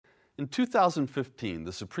In 2015,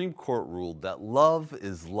 the Supreme Court ruled that love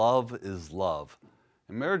is love is love,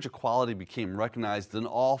 and marriage equality became recognized in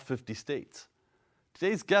all 50 states.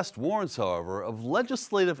 Today's guest warns, however, of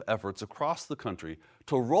legislative efforts across the country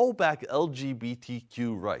to roll back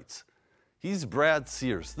LGBTQ rights. He's Brad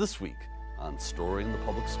Sears this week on Story in the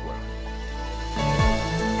Public Square.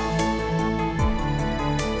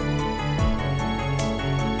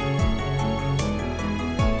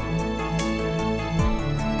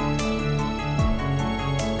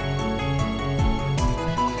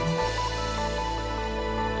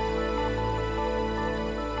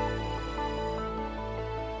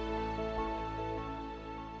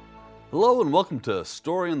 Hello and welcome to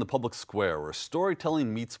Story in the Public Square, where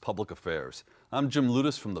storytelling meets public affairs. I'm Jim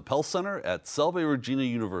Ludis from the Pell Center at Salve Regina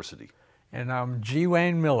University. And I'm G.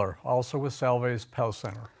 Wayne Miller, also with Salve's Pell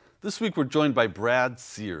Center. This week we're joined by Brad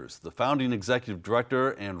Sears, the founding executive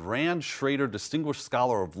director and Rand Schrader Distinguished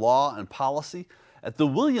Scholar of Law and Policy at the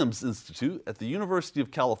Williams Institute at the University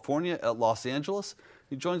of California at Los Angeles.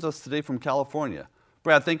 He joins us today from California.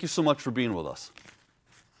 Brad, thank you so much for being with us.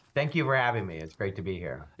 Thank you for having me. It's great to be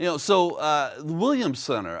here. The Williams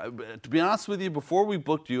Center, to be honest with you, before we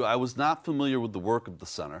booked you, I was not familiar with the work of the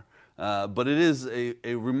center, but it is a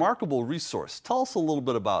remarkable resource. Tell us a little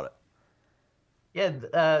bit about it.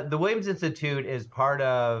 Yeah, the Williams Institute is part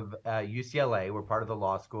of UCLA. We're part of the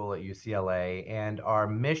law school at UCLA, and our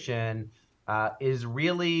mission is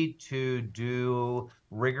really to do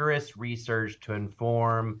rigorous research to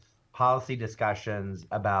inform policy discussions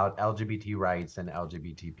about LGBT rights and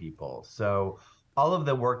LGBT people. So all of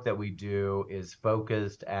the work that we do is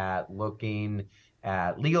focused at looking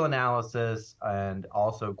at legal analysis and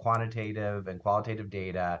also quantitative and qualitative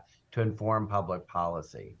data to inform public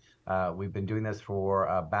policy. We've been doing this for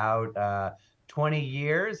about 20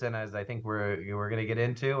 years, and as I think we're going to get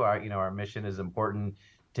into, our mission is important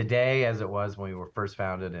today as it was when we were first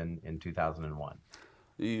founded in 2001.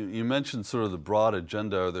 You mentioned sort of the broad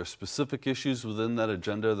agenda. Are there specific issues within that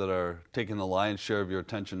agenda that are taking the lion's share of your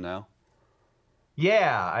attention now?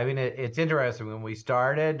 Yeah, I mean, it's interesting. When we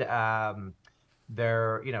started, it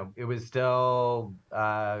was still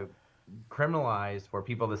criminalized for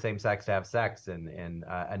people of the same sex to have sex in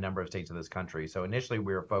a number of states of this country. So initially,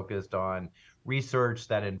 we were focused on research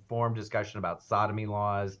that informed discussion about sodomy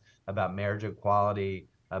laws, about marriage equality,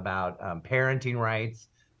 about parenting rights.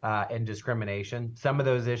 And discrimination. Some of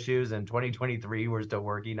those issues in 2023 we're still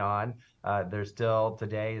working on. There still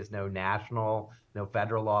today is no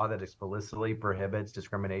federal law that explicitly prohibits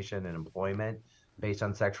discrimination in employment based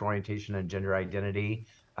on sexual orientation and gender identity.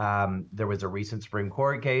 There was a recent Supreme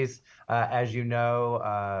Court case, as you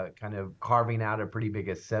know, kind of carving out a pretty big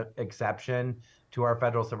exception to our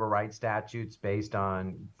federal civil rights statutes based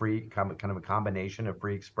on kind of a combination of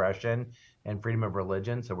free expression and freedom of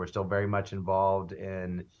religion. So we're still very much involved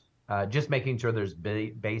in just making sure there's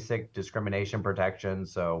basic discrimination protection.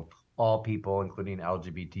 So all people, including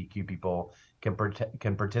LGBTQ people, can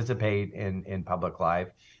participate in public life.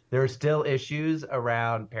 There are still issues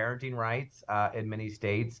around parenting rights in many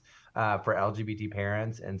states for LGBT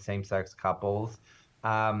parents and same-sex couples.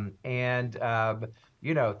 Thanks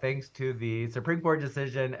to the Supreme Court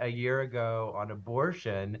decision a year ago on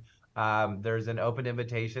abortion, there's an open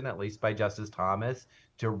invitation, at least by Justice Thomas,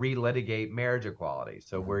 to relitigate marriage equality.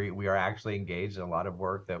 So we are actually engaged in a lot of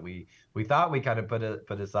work that we thought we kind of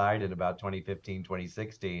put aside in about 2015,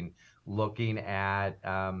 2016, looking at,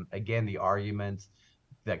 again, the arguments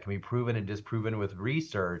that can be proven and disproven with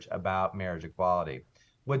research about marriage equality.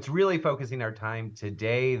 What's really focusing our time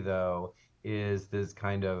today, though, is this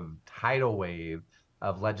kind of tidal wave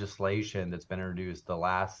of legislation that's been introduced the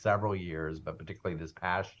last several years, but particularly this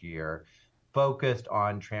past year, focused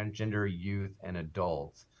on transgender youth and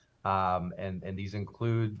adults. And these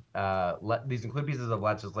include pieces of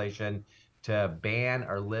legislation to ban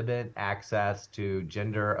or limit access to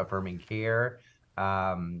gender-affirming care,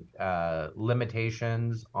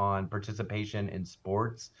 limitations on participation in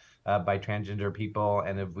sports by transgender people,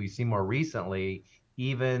 and if we see more recently,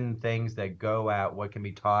 even things that go at what can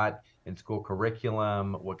be taught in school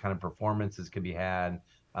curriculum, what kind of performances can be had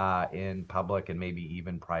in public and maybe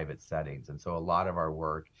even private settings. And so a lot of our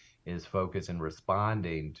work is focused in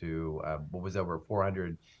responding to what was over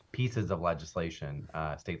 400 pieces of legislation,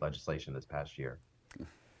 state legislation this past year.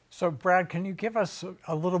 So Brad, can you give us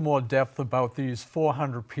a little more depth about these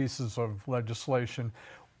 400 pieces of legislation,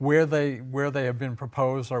 where they have been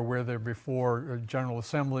proposed or where they're before General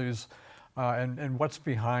Assemblies, and what's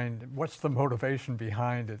the motivation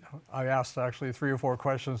behind it? I asked actually 3 or 4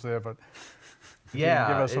 questions there, but yeah,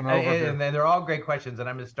 give us an overview. And they're all great questions, and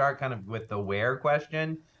I'm going to start kind of with the where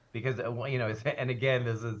question. because and again,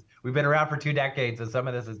 we've been around for 2 decades, so some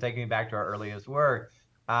of this is taking me back to our earliest work.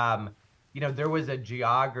 Um, there was a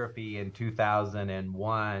geography in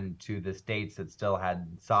 2001 to the states that still had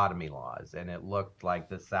sodomy laws, and it looked like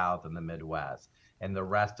the South and the Midwest, and the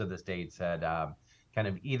rest of the states had kind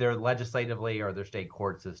of either legislatively or their state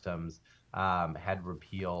court systems had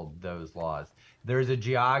repealed those laws. There's a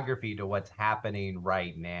geography to what's happening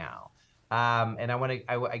right now. And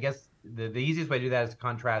I guess the easiest way to do that is to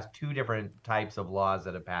contrast two different types of laws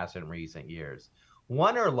that have passed in recent years.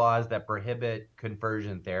 One are laws that prohibit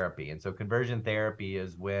conversion therapy. And so conversion therapy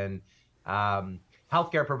is when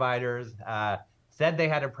healthcare providers said they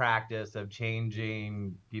had a practice of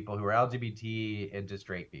changing people who are LGBT into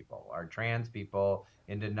straight people, or trans people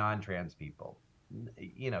into non-trans people.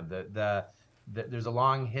 There's a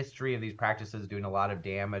long history of these practices doing a lot of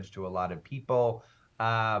damage to a lot of people.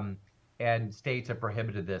 And states have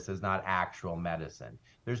prohibited this as not actual medicine.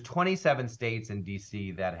 There's 27 states in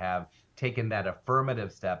DC that have taken that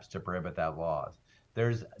affirmative steps to prohibit that laws.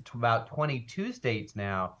 There's about 22 states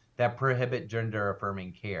now that prohibit gender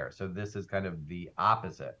affirming care. So this is kind of the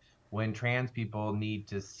opposite. When trans people need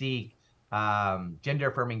to seek gender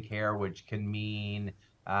affirming care, which can mean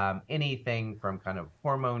anything from kind of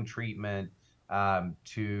hormone treatment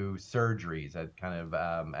to surgeries at kind of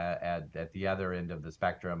at the other end of the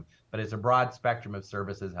spectrum, but it's a broad spectrum of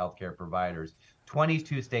services healthcare providers.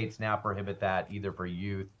 22 states now prohibit that either for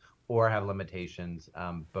youth or have limitations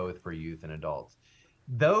both for youth and adults.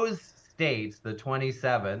 Those states, the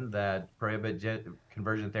 27 that prohibit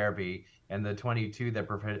conversion therapy and the 22 that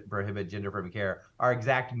prohibit gender affirming care, are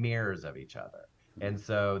exact mirrors of each other. And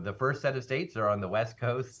so the first set of states are on the West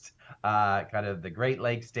Coast, kind of the Great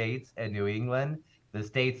Lakes states and New England. The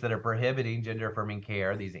states that are prohibiting gender affirming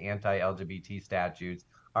care, these anti-LGBT statutes,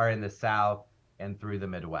 are in the South and through the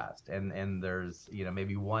Midwest. And there's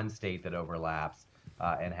maybe one state that overlaps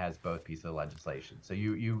and has both pieces of legislation. So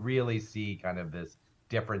you really see kind of this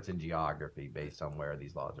difference in geography based on where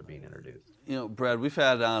these laws are being introduced. Brad, we've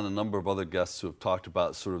had on a number of other guests who have talked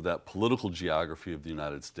about sort of that political geography of the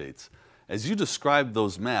United States. As you describe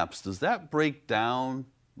those maps, does that break down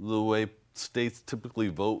the way states typically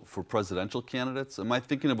vote for presidential candidates? Am I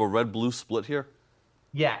thinking of a red-blue split here?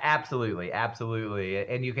 Yeah, absolutely, absolutely.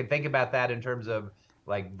 And you can think about that in terms of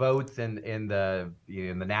like votes in the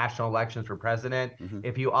national elections for president. Mm-hmm.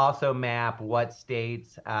 If you also map what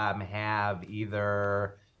states have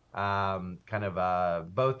either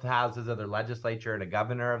both houses of their legislature and a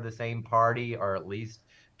governor of the same party, or at least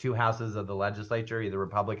two houses of the legislature, either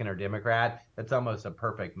Republican or Democrat, that's almost a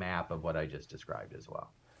perfect map of what I just described as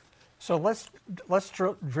well. So let's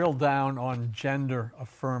drill down on gender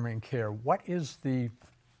affirming care. What is the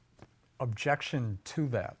objection to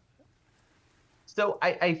that? So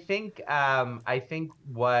I think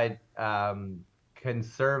what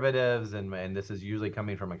conservatives, and this is usually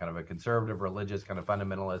coming from a kind of a conservative, religious, kind of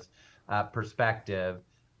fundamentalist perspective,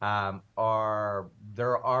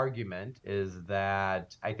 their argument is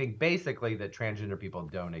that I think basically that transgender people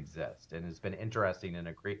don't exist. And it's been interesting in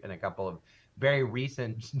a couple of very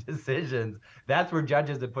recent decisions. That's where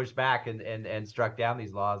judges have pushed back and struck down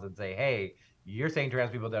these laws and say, hey, you're saying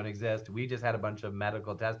trans people don't exist. We just had a bunch of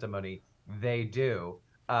medical testimony. They do.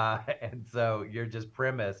 And so your just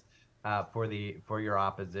premise for your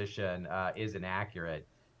opposition is inaccurate.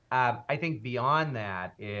 I think beyond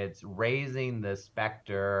that, it's raising the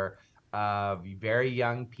specter of very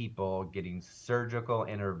young people getting surgical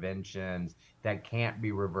interventions that can't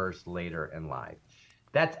be reversed later in life.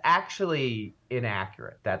 That's actually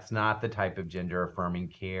inaccurate. That's not the type of gender affirming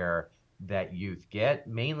care that youth get.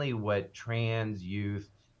 Mainly what trans youth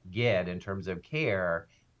get in terms of care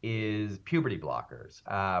is puberty blockers,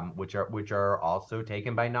 which are also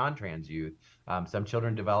taken by non-trans youth. Some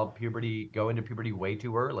children go into puberty way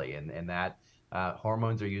too early, and that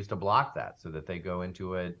hormones are used to block that, so that they go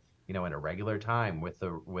into it, in a regular time with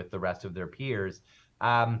the rest of their peers.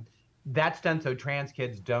 That's done so trans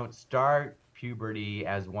kids don't start puberty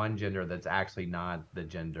as one gender that's actually not the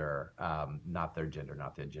gender, not their gender,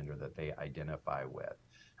 not the gender that they identify with.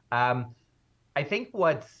 I think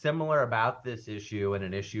what's similar about this issue and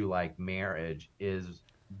an issue like marriage is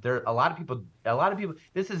a lot of people,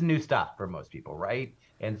 this is new stuff for most people, right?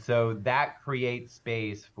 And so that creates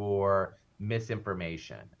space for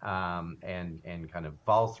misinformation and kind of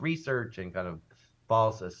false research and kind of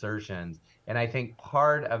false assertions. And I think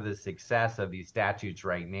part of the success of these statutes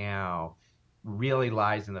right now really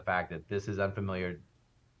lies in the fact that this is unfamiliar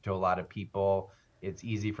to a lot of people. It's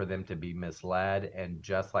easy for them to be misled. And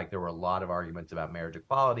just like there were a lot of arguments about marriage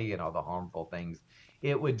equality and all the harmful things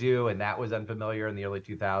it would do, and that was unfamiliar in the early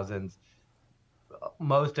 2000s,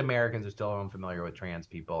 most Americans are still unfamiliar with trans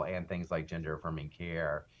people and things like gender affirming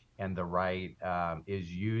care, and the right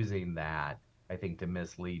is using that, I think, to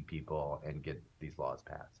mislead people and get these laws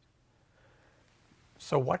passed.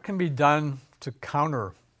 So what can be done to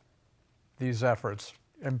counter these efforts,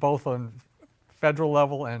 and both on federal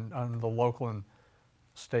level and on the local and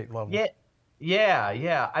state level?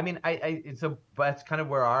 Yeah. I mean, so that's kind of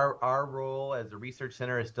where our role as a research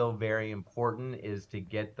center is still very important, is to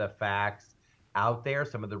get the facts out there.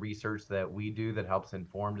 Some of the research that we do that helps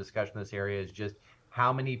inform discussion in this area is just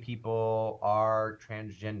how many people are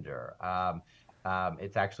transgender.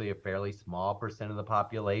 It's actually a fairly small percent of the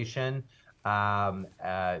population.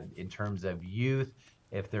 In terms of youth,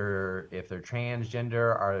 if they're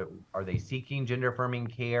transgender, are they seeking gender affirming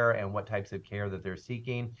care, and what types of care that they're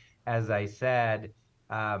seeking? As I said,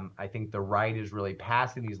 I think the right is really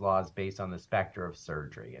passing these laws based on the specter of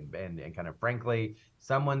surgery, and kind of frankly,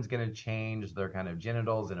 someone's going to change their kind of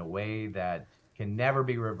genitals in a way that can never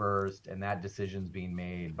be reversed, and that decision's being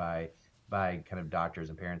made by kind of doctors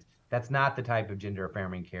and parents. That's not the type of gender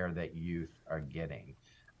affirming care that youth are getting.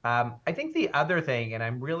 I think the other thing, and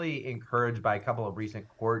I'm really encouraged by a couple of recent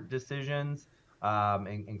court decisions,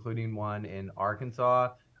 including one in Arkansas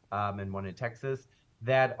and one in Texas,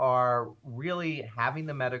 that are really having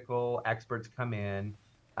the medical experts come in,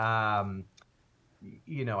 having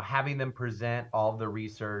them present all the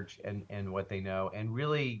research and what they know, and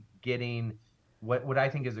really getting what I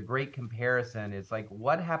think is a great comparison. It's like,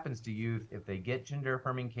 what happens to youth if they get gender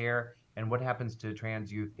affirming care, and what happens to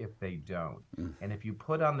trans youth if they don't? And if you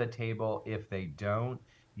put on the table, if they don't,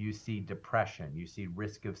 you see depression, you see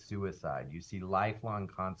risk of suicide, you see lifelong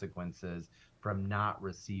consequences from not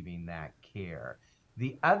receiving that care.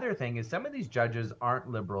 The other thing is, some of these judges aren't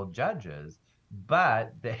liberal judges,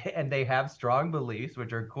 but they have strong beliefs,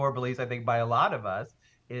 which are core beliefs, I think, by a lot of us,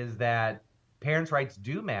 is that parents' rights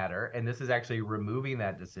do matter, and this is actually removing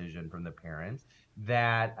that decision from the parents,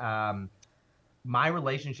 that my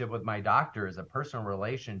relationship with my doctor is a personal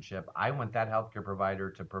relationship. I want that healthcare provider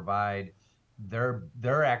to provide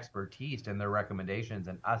their expertise and their recommendations,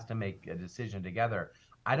 and us to make a decision together.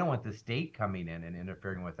 I don't want the state coming in and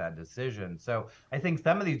interfering with that decision. So I think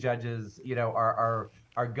some of these judges, are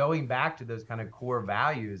going back to those kind of core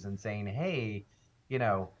values and saying, hey,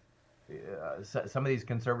 some of these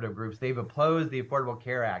conservative groups, they've opposed the Affordable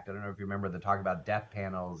Care Act. I don't know if you remember the talk about death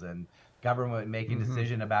panels and government making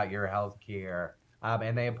decision about your health care.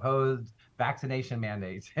 And they opposed vaccination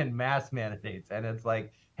mandates and mask mandates. And it's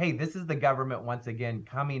like, hey, this is the government once again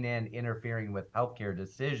coming in, interfering with healthcare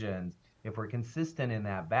decisions. If we're consistent in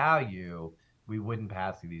that value, we wouldn't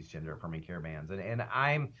pass these gender affirming care bans. And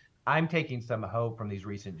I'm taking some hope from these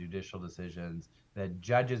recent judicial decisions that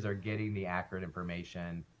judges are getting the accurate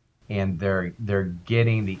information, and they're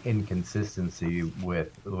getting the inconsistency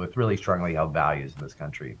with really strongly held values in this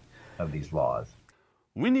country of these laws.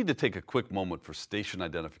 We need to take a quick moment for station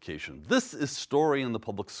identification. This is Story in the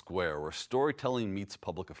Public Square, where storytelling meets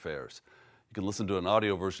public affairs. You can listen to an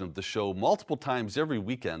audio version of the show multiple times every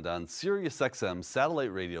weekend on SiriusXM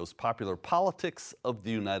satellite radio's popular Politics of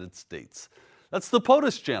the United States. That's the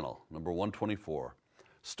POTUS channel, number 124.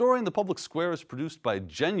 Story in the Public Square is produced by a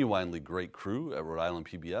genuinely great crew at Rhode Island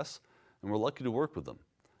PBS, and we're lucky to work with them.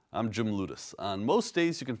 I'm Jim Ludis. On most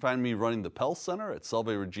days, you can find me running the Pell Center at Salve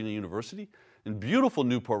Regina University in beautiful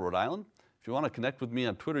Newport, Rhode Island. If you want to connect with me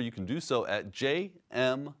on Twitter, you can do so at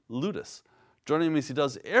JMLudis. Joining me as he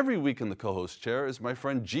does every week in the co-host chair is my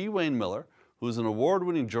friend G. Wayne Miller, who is an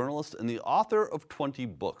award-winning journalist and the author of 20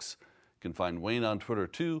 books. You can find Wayne on Twitter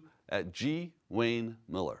too at G. Wayne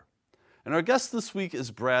Miller. And our guest this week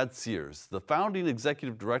is Brad Sears, the founding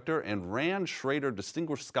executive director and Rand Schrader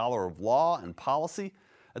Distinguished Scholar of Law and Policy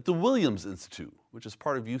at the Williams Institute, which is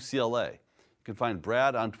part of UCLA. You can find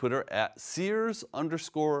Brad on Twitter at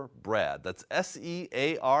Sears_Brad. That's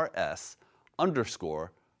SEARS_Brad.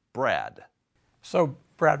 So,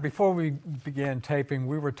 Brad, before we began taping,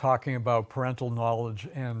 we were talking about parental knowledge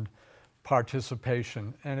and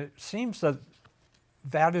participation, and it seems that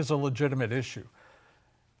that is a legitimate issue.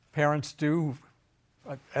 Parents do,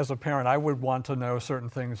 as a parent, I would want to know certain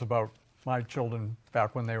things about my children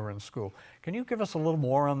back when they were in school. Can you give us a little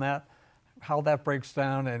more on that? How that breaks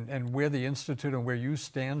down, and where the Institute and where you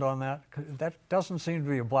stand on that? 'Cause that doesn't seem to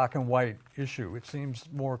be a black and white issue. It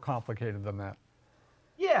seems more complicated than that.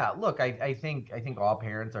 Yeah, look, I think all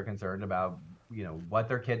parents are concerned about what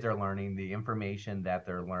their kids are learning, the information that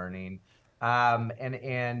they're learning,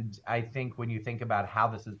 and I think when you think about how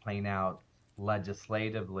this is playing out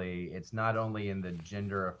legislatively, it's not only in the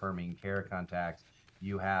gender affirming care context.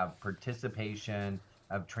 You have participation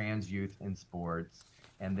of trans youth in sports,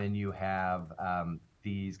 and then you have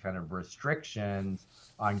these kind of restrictions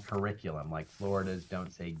on curriculum, like Florida's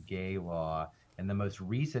Don't Say Gay law. And the most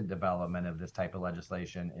recent development of this type of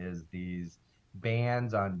legislation is these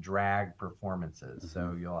bans on drag performances.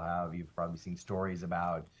 So you've probably seen stories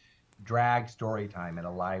about drag story time at a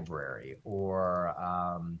library, or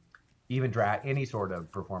even drag any sort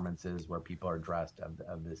of performances where people are dressed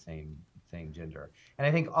of the same gender. And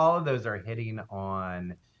I think all of those are hitting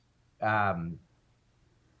on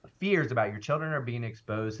fears about your children are being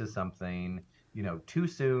exposed to something, too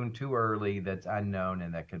soon, too early, that's unknown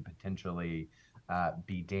and that could potentially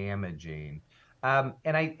be damaging.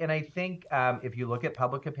 And I think if you look at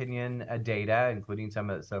public opinion data, including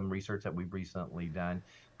some research that we've recently done,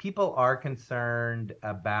 people are concerned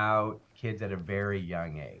about kids at a very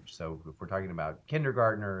young age. So if we're talking about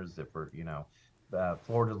kindergartners, if we're,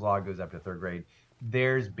 Florida's law goes up to third grade,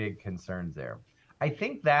 there's big concerns there. I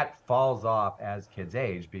think that falls off as kids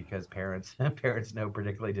age because parents know,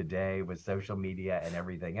 particularly today with social media and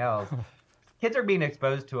everything else, kids are being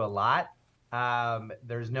exposed to a lot.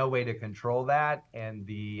 There's no way to control that, and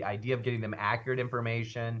the idea of getting them accurate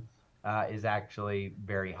information is actually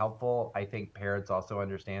very helpful. I think parents also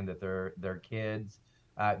understand that their kids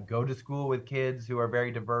go to school with kids who are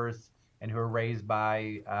very diverse and who are raised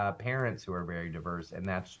by parents who are very diverse, and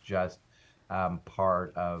that's just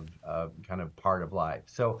part of life.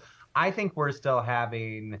 So I think we're still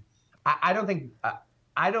having. I don't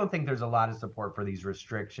think there's a lot of support for these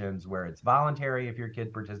restrictions where it's voluntary if your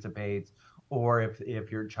kid participates, or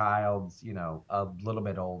if your child's a little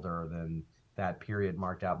bit older than that period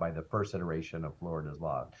marked out by the first iteration of Florida's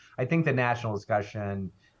law. I think the national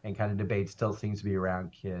discussion and kind of debate still seems to be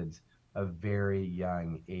around kids of very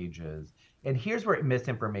young ages. And here's where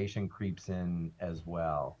misinformation creeps in as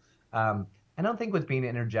well. I don't think what's being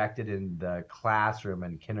interjected in the classroom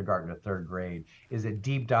in kindergarten to third grade is a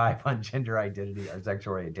deep dive on gender identity or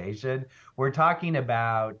sexual orientation. We're talking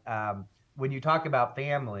about, when you talk about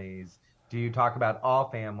families, do you talk about all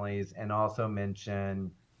families and also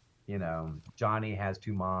mention, Johnny has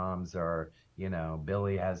two moms, or,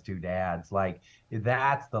 Billy has two dads? Like,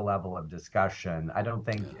 that's the level of discussion. I don't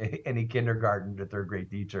think any kindergarten to third grade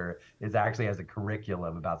teacher actually has a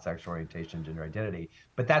curriculum about sexual orientation, gender identity.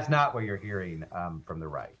 But that's not what you're hearing from the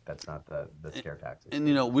right. That's not the scare tactics. And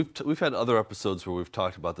we've had other episodes where we've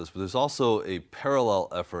talked about this, but there's also a parallel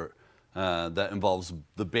effort that involves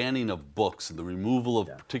the banning of books and the removal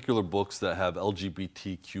of particular books that have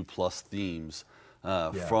LGBTQ plus themes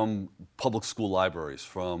from public school libraries,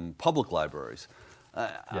 from public libraries.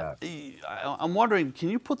 I'm wondering, can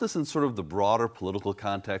you put this in sort of the broader political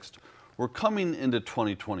context? We're coming into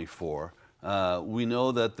 2024. We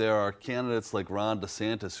know that there are candidates like Ron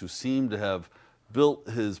DeSantis who seem to have built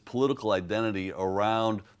his political identity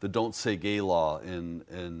around the Don't Say Gay law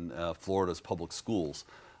in Florida's public schools.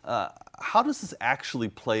 How does this actually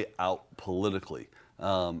play out politically?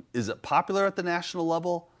 Is it popular at the national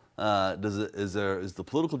level? Is the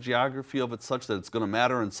political geography of it such that it's going to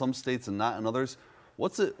matter in some states and not in others?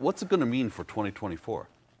 What's it going to mean for 2024?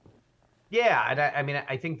 Yeah, and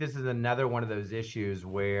I think this is another one of those issues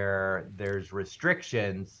where there's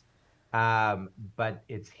restrictions, but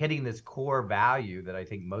it's hitting this core value that I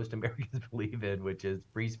think most Americans believe in, which is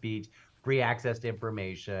free speech, free access to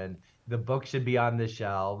information. The book should be on the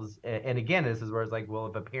shelves. And again, this is where it's like, well,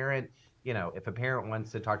 if a parent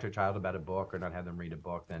wants to talk to a child about a book or not have them read a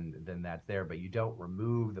book, then that's there. But you don't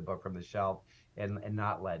remove the book from the shelf and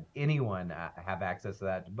not let anyone have access to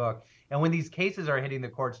that book. And when these cases are hitting the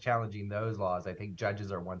courts challenging those laws, I think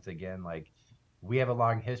judges are once again like, we have a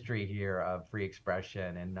long history here of free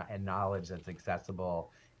expression and knowledge that's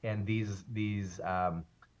accessible. And these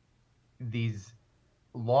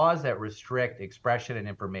laws that restrict expression and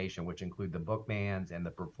information, which include the book bans and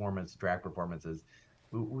the drag performances,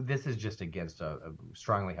 this is just against a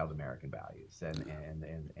strongly held American values,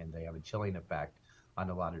 and they have a chilling effect on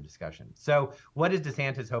a lot of discussion. So what is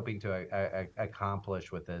DeSantis hoping to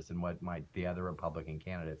accomplish with this, and what might the other Republican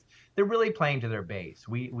candidates? They're really playing to their base.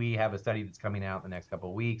 We have a study that's coming out in the next couple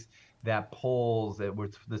of weeks that polls,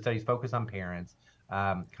 the studies focus on parents,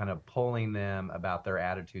 kind of polling them about their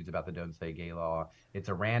attitudes about the Don't Say Gay law. It's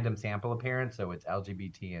a random sample of parents, so it's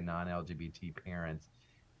LGBT and non-LGBT parents.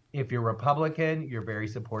 If you're Republican, you're very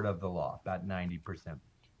supportive of the law, about 90%.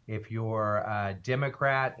 If you're a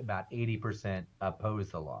Democrat, about 80% oppose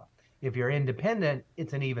the law. If you're independent,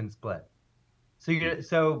 it's an even split.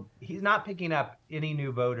 So he's not picking up any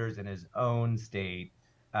new voters in his own state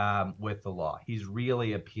with the law. He's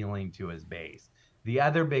really appealing to his base. The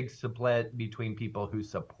other big split between people who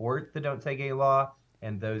support the Don't Say Gay law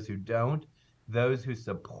and those who don't, Those who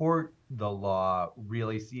support the law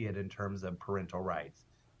really see it in terms of parental rights.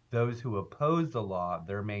 Those who oppose the law,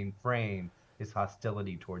 their main frame is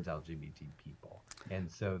hostility towards LGBT people. And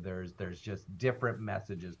so there's just different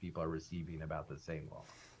messages people are receiving about the same law.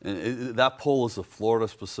 And that poll is a Florida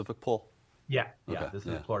specific poll? Yeah, Okay, this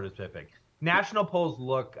yeah. is Florida specific. National polls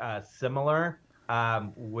look similar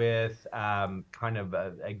with kind of,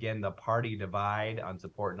 again, the party divide on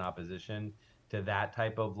support and opposition to that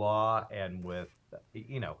type of law. And with,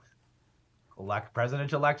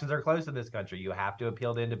 presidential elections are close in this country. You have to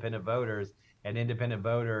appeal to independent voters, and independent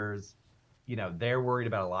voters, they're worried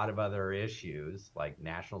about a lot of other issues like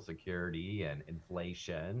national security and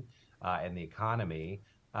inflation and the economy.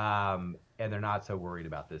 And they're not so worried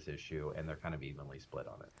about this issue, and they're kind of evenly split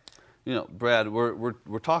on it. Brad,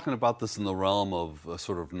 we're talking about this in the realm of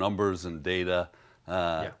sort of numbers and data.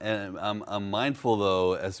 And I'm mindful,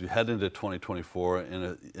 though, as we head into 2024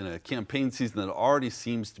 in a campaign season that already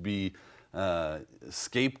seems to be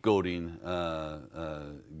scapegoating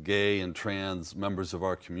gay and trans members of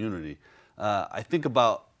our community. I think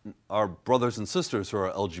about our brothers and sisters who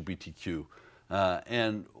are LGBTQ.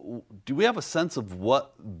 And do we have a sense of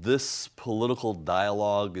what this political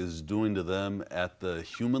dialogue is doing to them at the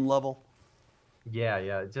human level? Yeah.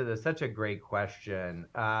 It's such a great question.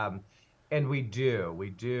 And we do.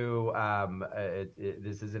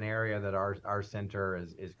 This is an area that our center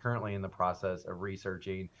is currently in the process of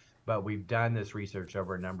researching, but we've done this research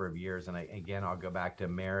over a number of years. And I'll go back to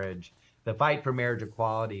marriage. The fight for marriage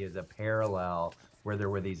equality is a parallel where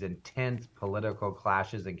there were these intense political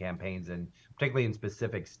clashes and campaigns, and particularly in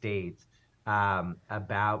specific states,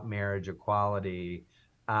 about marriage equality.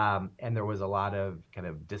 And there was a lot of kind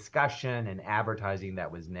of discussion and advertising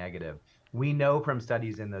that was negative. We know from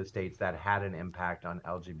studies in those states that had an impact on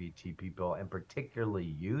LGBT people, and particularly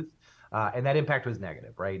youth. And that impact was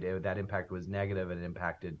negative, right? That impact was negative, and it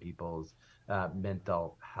impacted people's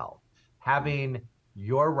mental health. Having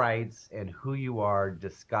your rights and who you are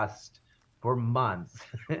discussed for months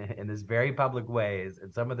in this very public ways in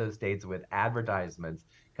some of those states with advertisements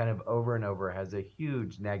kind of over and over has a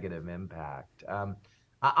huge negative impact.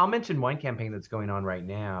 I'll mention one campaign that's going on right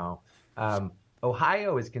now.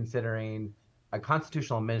 Ohio is considering a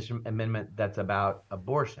constitutional amendment that's about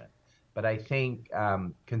abortion. But I think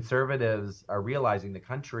conservatives are realizing the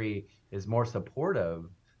country is more supportive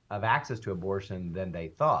of access to abortion than they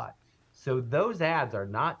thought. So those ads are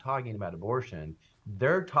not talking about abortion.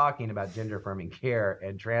 They're talking about gender affirming care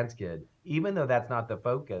and trans kid, even though that's not the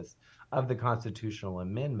focus of the constitutional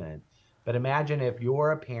amendment. But imagine if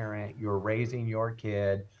you're a parent, you're raising your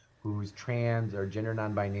kid who's trans or gender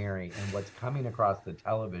non-binary, and what's coming across the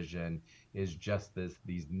television is just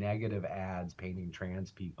these negative ads painting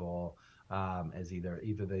trans people as either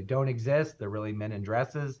they don't exist, they're really men in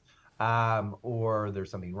dresses, or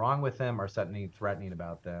there's something wrong with them or something threatening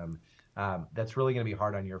about them. That's really going to be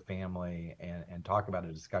hard on your family, and talk about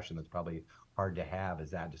a discussion that's probably hard to have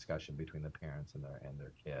is that discussion between the parents and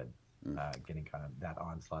their kid, getting kind of that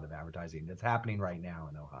onslaught of advertising that's happening right now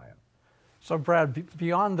in Ohio. So Brad,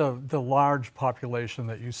 beyond the large population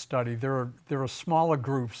that you study, there are smaller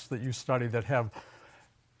groups that you study that have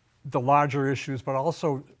the larger issues, but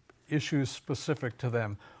also issues specific to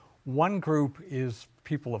them. One group is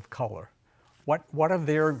people of color. What are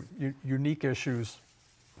their unique issues?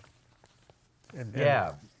 In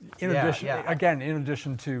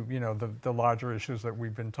addition to the larger issues that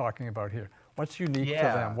we've been talking about here, what's unique to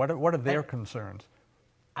them? What are their concerns?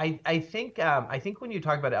 I think when you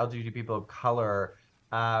talk about LGBT people of color,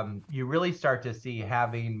 you really start to see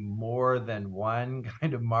having more than one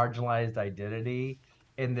kind of marginalized identity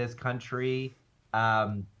in this country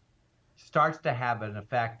starts to have an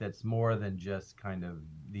effect that's more than just kind of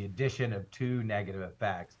the addition of two negative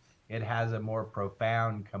effects. It has a more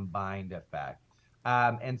profound combined effect.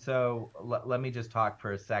 And so let me just talk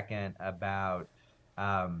for a second about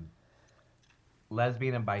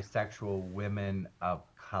lesbian and bisexual women of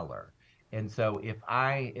color. And so if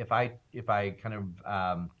I kind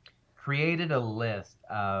of created a list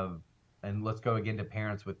of, and let's go again to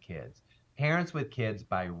parents with kids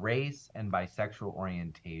by race and by sexual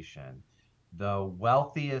orientation, the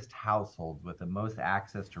wealthiest households with the most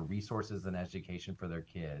access to resources and education for their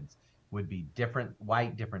kids would be different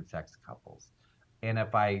sex couples. And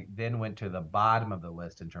if I then went to the bottom of the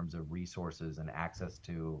list in terms of resources and access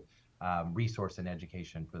to resource and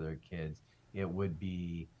education for their kids, it would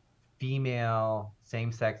be female,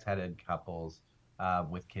 same-sex headed couples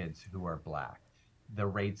with kids who are Black. The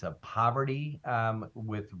rates of poverty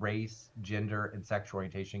with race, gender, and sexual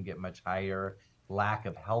orientation get much higher. Lack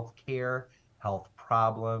of health care, health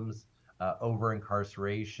problems,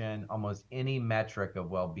 over-incarceration, almost any metric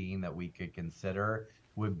of well-being that we could consider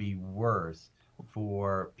would be worse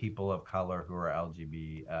for people of color who are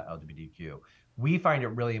LGBTQ. We find it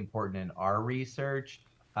really important in our research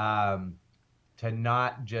to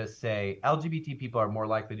not just say LGBT people are more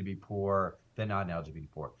likely to be poor than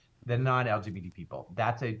non-LGBT people.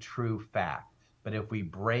 That's a true fact. But if we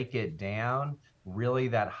break it down, really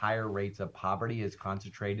that higher rates of poverty is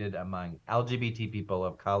concentrated among LGBT people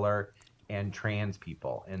of color and trans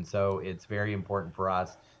people. And so it's very important for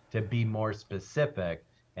us to be more specific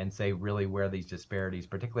and say really where these disparities,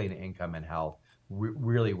 particularly in income and health,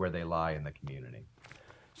 really where they lie in the community.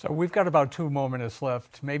 So we've got about 2 more minutes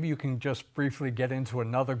left. Maybe you can just briefly get into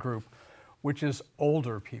another group, which is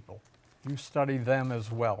older people. You study them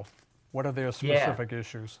as well. What are their specific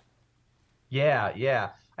issues? Yeah.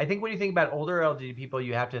 I think when you think about older LGBT people,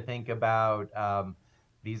 you have to think about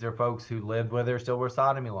these are folks who lived where there still were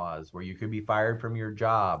sodomy laws, where you could be fired from your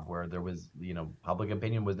job, where there was, public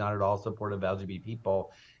opinion was not at all supportive of LGBT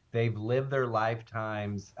people. They've lived their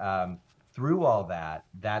lifetimes through all that.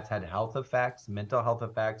 That's had health effects, mental health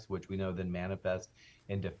effects, which we know then manifest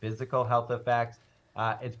into physical health effects.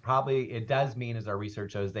 It does mean, as our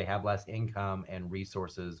research shows, they have less income and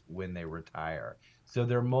resources when they retire. So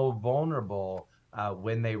they're more vulnerable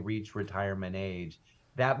when they reach retirement age.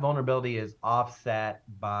 That vulnerability is offset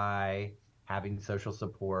by having social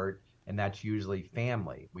support, and that's usually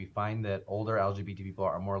family. We find that older LGBT people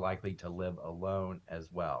are more likely to live alone as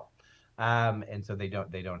well. And so they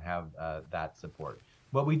don't have that support.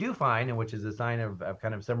 What we do find, and which is a sign of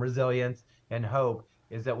kind of some resilience and hope,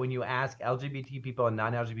 is that when you ask LGBT people and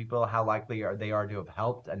non-LGBT people how likely they are to have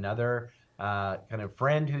helped another kind of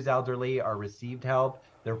friend who's elderly or received help,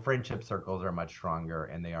 their friendship circles are much stronger,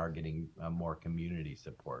 and they are getting more community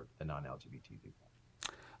support than non-LGBT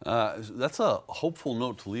people. That's a hopeful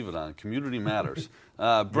note to leave it on. Community matters.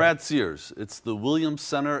 Brad Sears, it's the Williams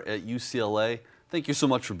Center at UCLA. Thank you so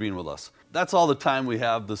much for being with us. That's all the time we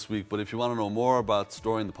have this week, but if you want to know more about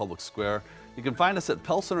Story in the Public Square, you can find us at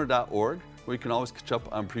pellcenter.org, where you can always catch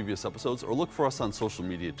up on previous episodes or look for us on social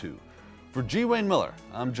media too. For G. Wayne Miller,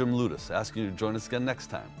 I'm Jim Ludis, asking you to join us again next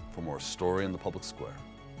time for more Story in the Public Square.